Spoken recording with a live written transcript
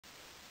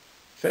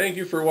Thank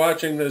you for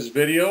watching this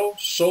video,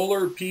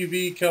 Solar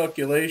PV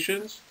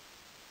Calculations.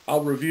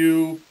 I'll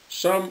review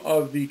some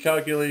of the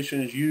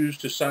calculations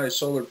used to size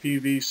solar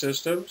PV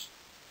systems.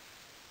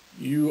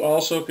 You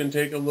also can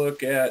take a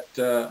look at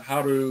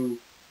how to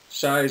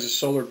size a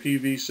solar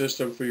PV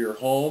system for your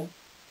home.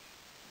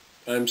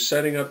 I'm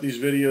setting up these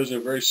videos in a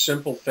very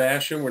simple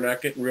fashion. We're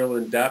not getting real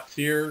in depth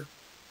here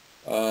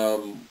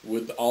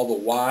with all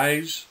the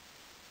whys.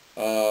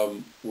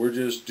 We're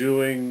just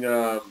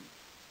doing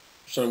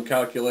some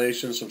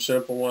calculations, some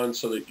simple ones,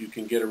 so that you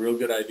can get a real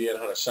good idea on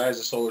how to size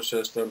a solar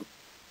system.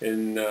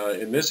 In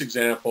this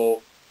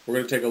example, we're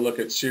going to take a look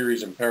at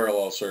series and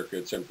parallel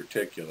circuits in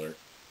particular.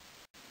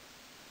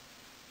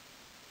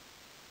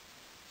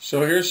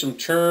 So here's some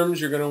terms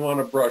you're going to want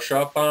to brush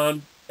up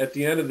on. At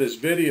the end of this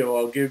video,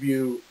 I'll give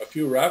you a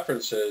few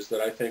references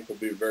that I think will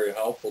be very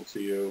helpful to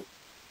you,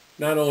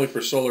 not only for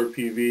solar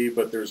PV,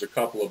 but there's a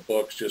couple of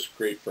books just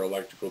great for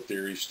electrical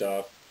theory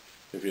stuff,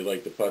 if you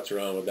like to putz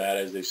around with that,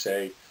 as they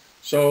say.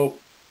 So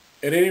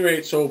at any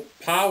rate, so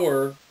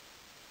power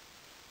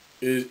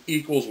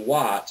equals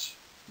watts.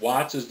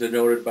 Watts is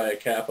denoted by a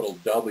capital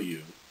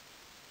W.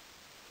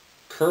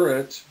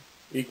 Current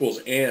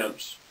equals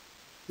amps.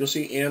 You'll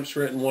see amps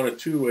written one of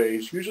two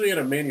ways, usually on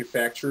a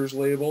manufacturer's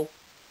label,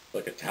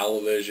 like a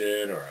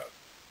television or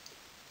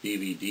a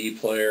DVD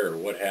player or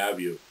what have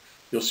you.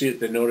 You'll see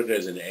it denoted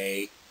as an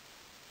A.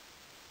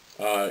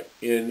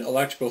 In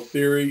electrical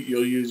theory,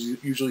 you'll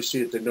usually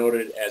see it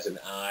denoted as an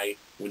I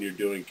when you're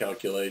doing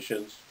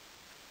calculations.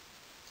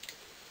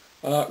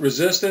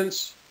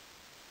 Resistance,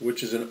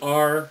 which is an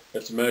R,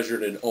 that's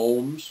measured in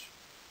ohms.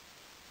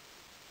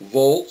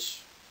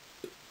 Volts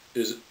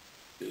is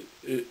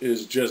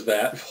just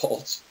that,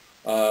 volts,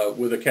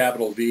 with a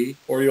capital V,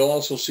 or you'll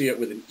also see it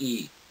with an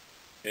E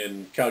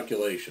in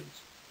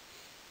calculations.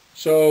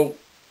 So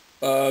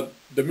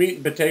the meat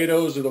and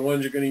potatoes are the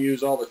ones you're going to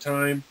use all the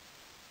time.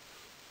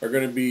 Are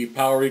going to be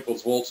power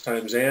equals volts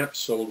times amps,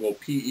 so we'll go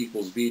P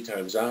equals V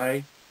times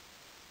I.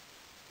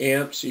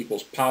 Amps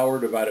equals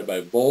power divided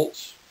by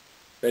volts.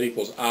 That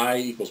equals I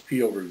equals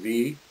P over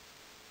V.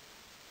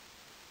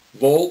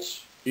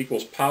 Volts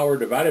equals power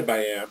divided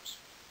by amps,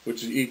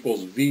 which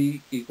equals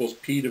V equals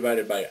P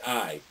divided by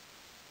I.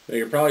 Now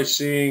you're probably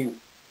seeing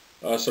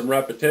some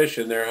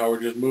repetition there, how we're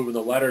just moving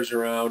the letters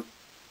around.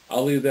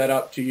 I'll leave that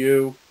up to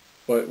you,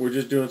 but we're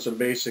just doing some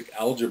basic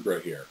algebra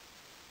here.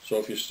 So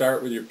if you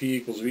start with your P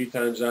equals V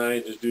times I,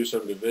 just do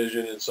some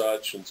division and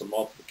such and some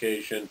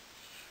multiplication.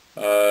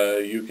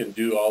 You can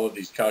do all of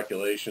these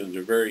calculations.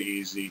 They're very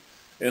easy.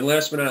 And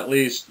last but not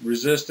least,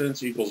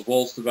 resistance equals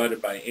volts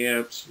divided by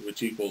amps,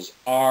 which equals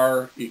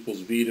R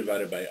equals V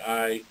divided by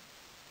I.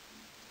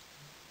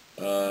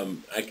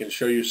 I can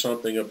show you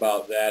something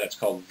about that. It's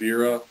called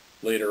Vera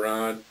later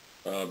on.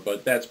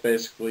 But that's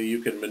basically, you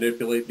can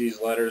manipulate these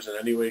letters in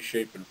any way,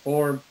 shape, and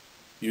form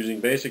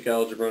using basic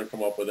algebra and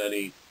come up with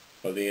any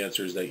of the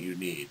answers that you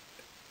need.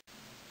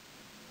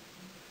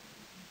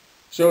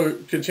 So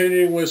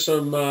continuing with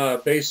some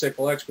basic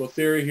electrical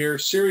theory here,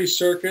 series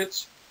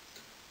circuits,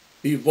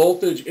 the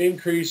voltage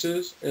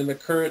increases and the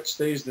current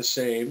stays the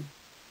same.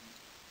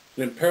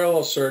 And in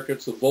parallel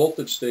circuits, the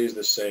voltage stays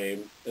the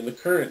same and the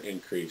current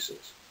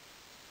increases.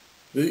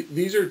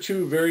 These are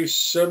two very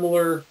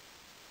similar,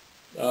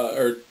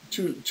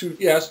 two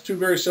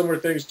very similar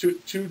things,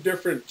 two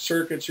different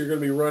circuits you're going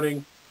to be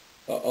running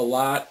a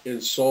lot in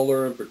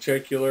solar in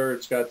particular.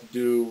 It's got to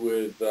do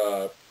with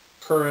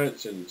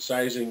currents and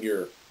sizing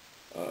your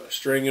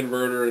string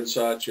inverter and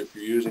such if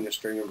you're using a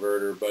string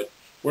inverter. But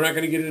we're not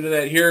going to get into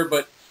that here,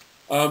 but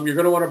you're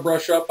going to want to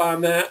brush up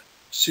on that,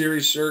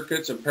 series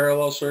circuits and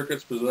parallel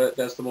circuits, because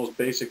that's the most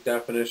basic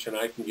definition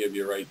I can give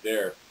you right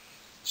there.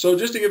 So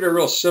just to give you a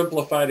real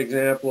simplified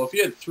example, if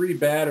you had 3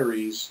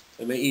 batteries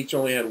and they each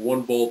only had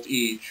 1 volt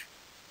each,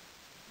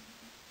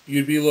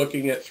 you'd be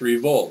looking at 3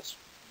 volts.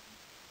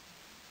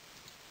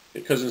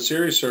 Because in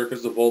series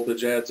circuits, the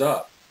voltage adds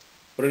up.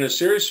 But in a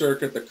series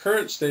circuit, the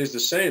current stays the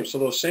same. So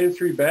those same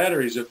 3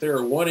 batteries, if they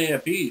are 1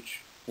 amp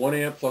each, 1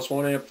 amp plus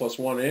 1 amp plus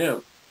 1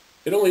 amp,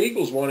 it only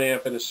equals 1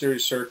 amp in a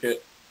series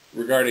circuit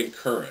regarding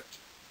current.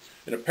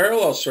 In a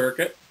parallel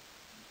circuit,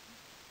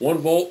 1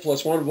 volt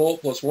plus 1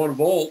 volt plus 1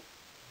 volt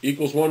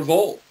equals 1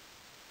 volt.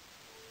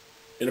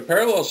 In a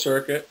parallel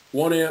circuit,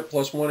 1 amp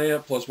plus 1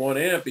 amp plus 1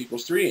 amp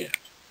equals 3 amps.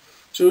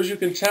 So as you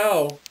can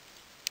tell,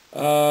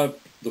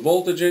 the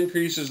voltage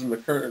increases and the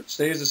current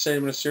stays the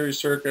same in a series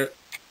circuit.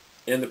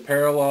 In the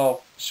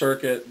parallel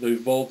circuit, the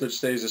voltage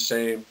stays the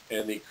same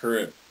and the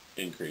current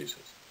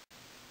increases.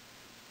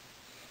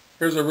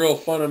 Here's a real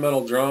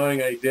fundamental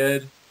drawing I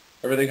did.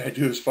 Everything I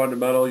do is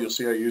fundamental. You'll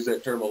see I use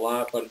that term a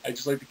lot, but I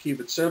just like to keep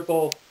it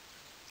simple.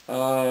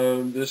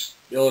 This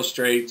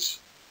illustrates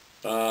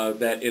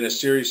that in a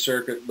series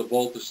circuit, the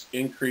voltage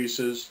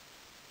increases,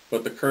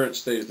 but the current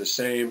stays the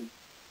same.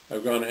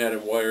 I've gone ahead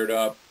and wired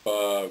up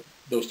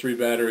those 3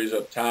 batteries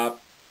up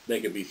top.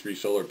 They could be 3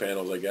 solar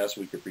panels, I guess,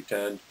 we could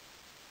pretend.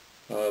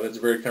 That's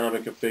a very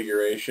common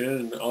configuration.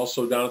 And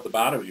also down at the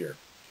bottom here.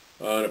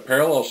 In a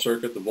parallel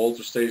circuit, the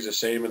voltage stays the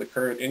same and the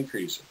current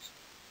increases.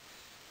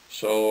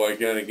 So I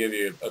gotta give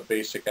you a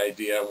basic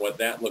idea on what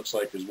that looks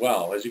like as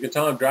well. As you can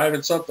tell, I'm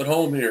driving something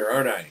home here,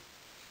 aren't I?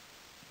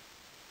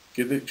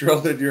 Get it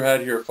drilled into your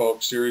head here,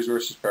 folks. Series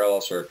versus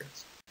parallel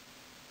circuits.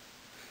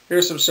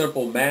 Here's some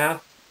simple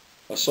math.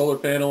 A solar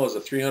panel has a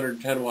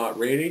 310 watt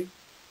rating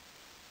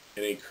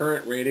and a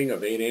current rating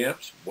of 8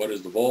 amps. What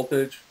is the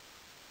voltage?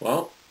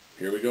 Well,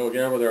 here we go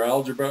again with our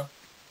algebra.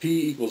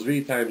 P equals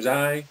V times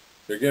I.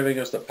 They're giving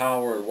us the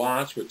power in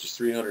watts, which is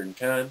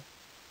 310.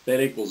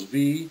 That equals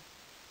V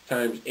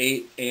times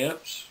 8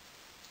 amps.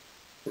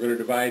 We're going to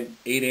divide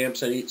 8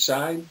 amps on each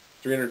side.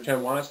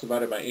 310 watts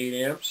divided by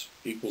 8 amps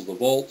equals the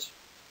volts.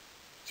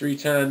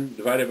 310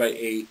 divided by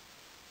 8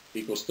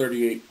 equals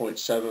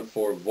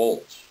 38.74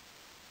 volts.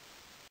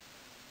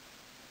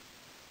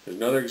 Here's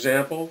another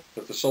example.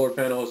 If the solar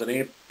panel has an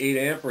 8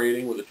 amp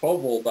rating with a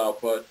 12 volt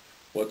output,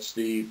 what's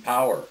the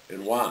power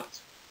in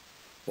watts?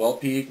 Well,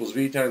 P equals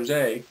V times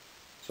A.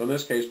 So in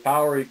this case,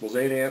 power equals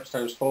 8 amps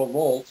times 12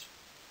 volts.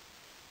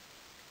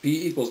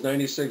 P equals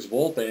 96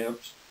 volt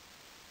amps.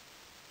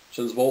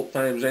 Since volt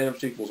times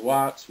amps equals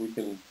watts, we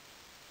can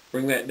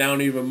bring that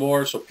down even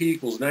more. So P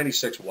equals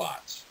 96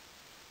 watts.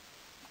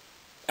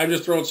 I'm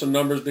just throwing some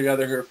numbers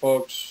together here,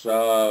 folks.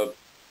 I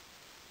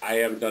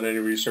haven't done any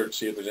research to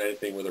see if there's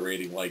anything with a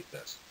rating like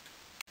this.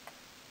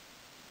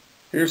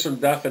 Here's some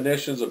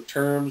definitions of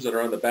terms that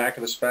are on the back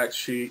of the spec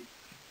sheet.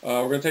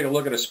 We're going to take a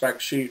look at a spec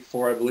sheet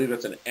for, I believe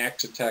it's an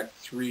Axitec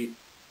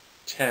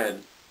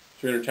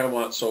 310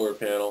 watt solar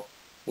panel,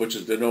 which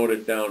is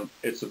denoted down.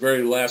 It's the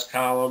very last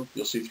column.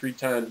 You'll see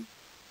 310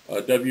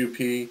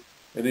 WP,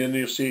 and then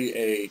you'll see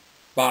a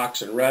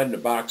box in red and a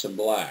box in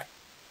black.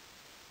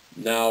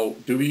 Now,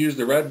 do we use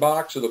the red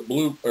box or the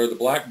blue or the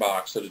black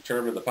box to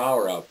determine the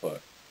power output?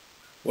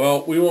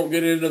 Well, we won't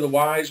get into the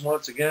whys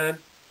once again,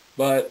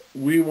 but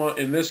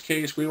in this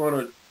case, we want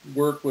to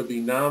work with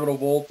the nominal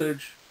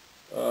voltage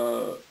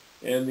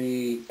and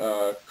the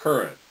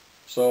current.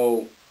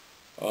 So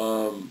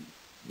the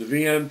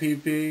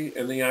VMPP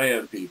and the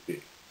IMPP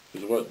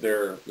is what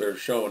they're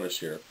showing us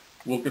here.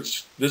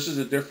 This is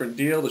a different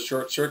deal, the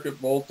short circuit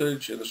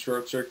voltage and the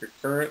short circuit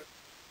current.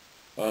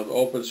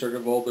 Open circuit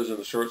voltage and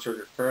the short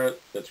circuit current,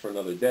 that's for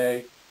another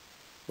day.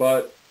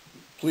 But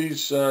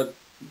please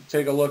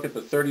take a look at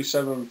the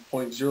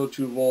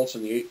 37.02 volts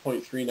and the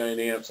 8.39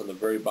 amps on the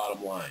very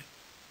bottom line.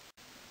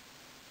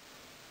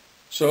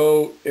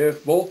 So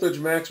if voltage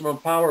maximum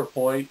power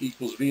point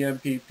equals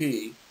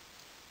VMPP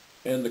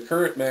and the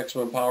current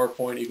maximum power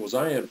point equals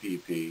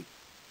IMPP,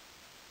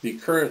 the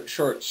current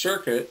short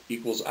circuit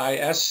equals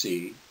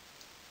ISC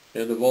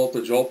and the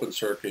voltage open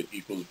circuit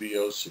equals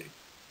VOC.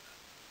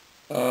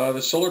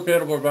 The solar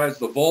panel provides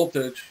the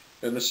voltage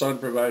and the sun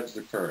provides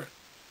the current.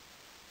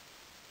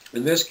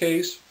 In this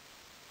case,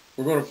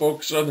 we're going to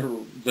focus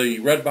on the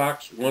red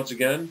box once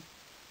again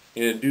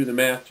and do the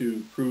math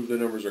to prove the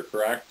numbers are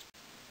correct.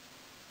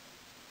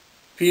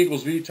 P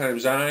equals V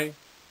times I,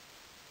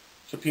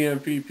 so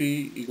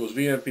PMPP equals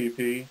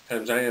VMPP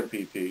times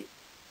IMPP.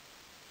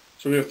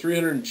 So we have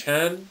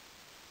 310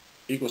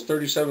 equals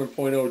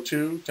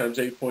 37.02 times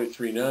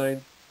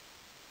 8.39.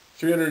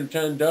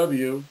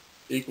 310W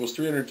equals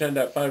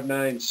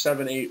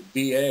 310.5978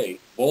 VA,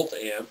 volt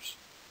amps.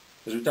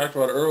 As we talked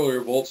about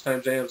earlier, volts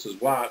times amps is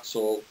watts,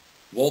 so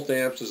volt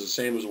amps is the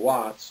same as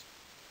watts.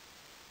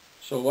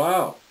 So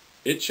wow,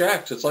 it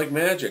checks. It's like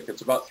magic.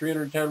 It's about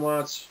 310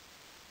 watts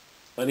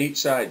on each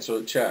side, so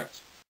it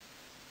checks.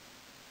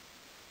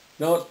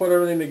 Now let's put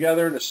everything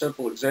together in a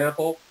simple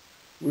example.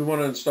 We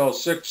want to install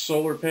 6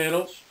 solar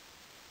panels,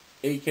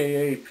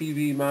 aka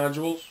PV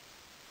modules,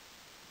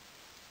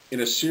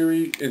 in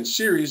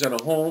series on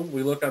a home.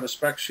 We look on the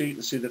spec sheet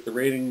and see that the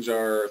ratings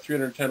are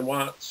 310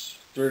 watts,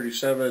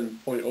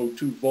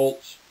 37.02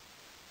 volts,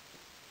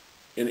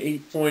 and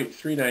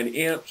 8.39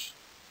 amps.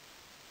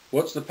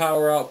 What's the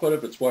power output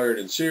if it's wired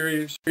in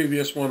series? The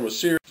previous one was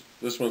series,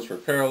 this one's for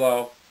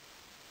parallel.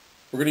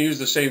 We're going to use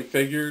the same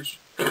figures,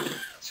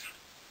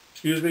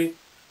 excuse me,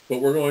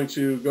 but we're going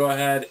to go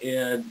ahead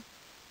and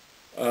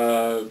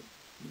wire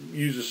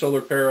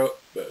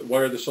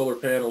the solar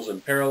panels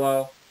in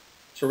parallel.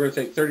 So we're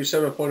going to take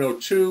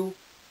 37.02,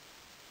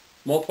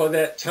 multiply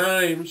that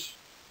times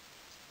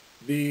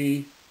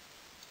the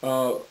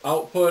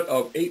output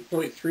of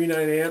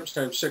 8.39 amps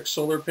times 6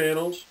 solar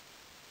panels.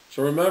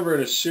 So remember,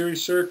 in a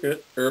series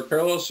circuit or a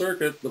parallel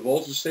circuit, the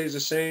voltage stays the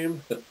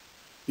same,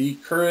 the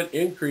current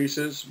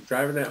increases. I'm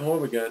driving that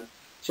home again.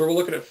 So we're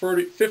looking at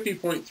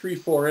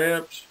 50.34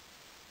 amps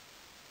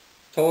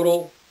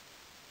total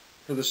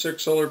for the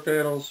 6 solar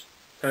panels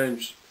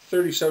times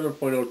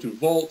 37.02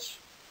 volts.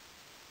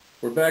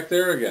 We're back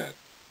there again.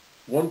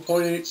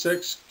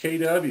 1.86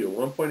 kW,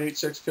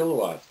 1.86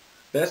 kilowatts.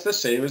 That's the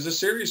same as the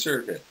series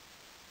circuit.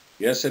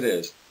 Yes, it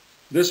is.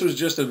 This was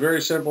just a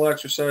very simple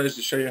exercise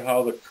to show you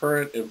how the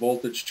current and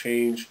voltage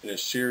change in a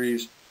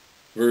series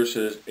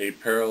versus a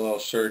parallel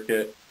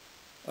circuit.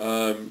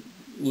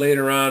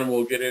 Later on,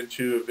 we'll get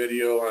into a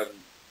video on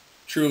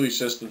truly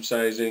system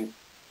sizing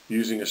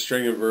using a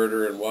string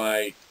inverter and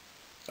why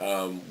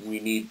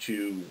we need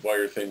to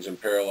wire things in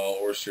parallel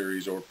or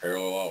series or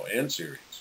parallel and series.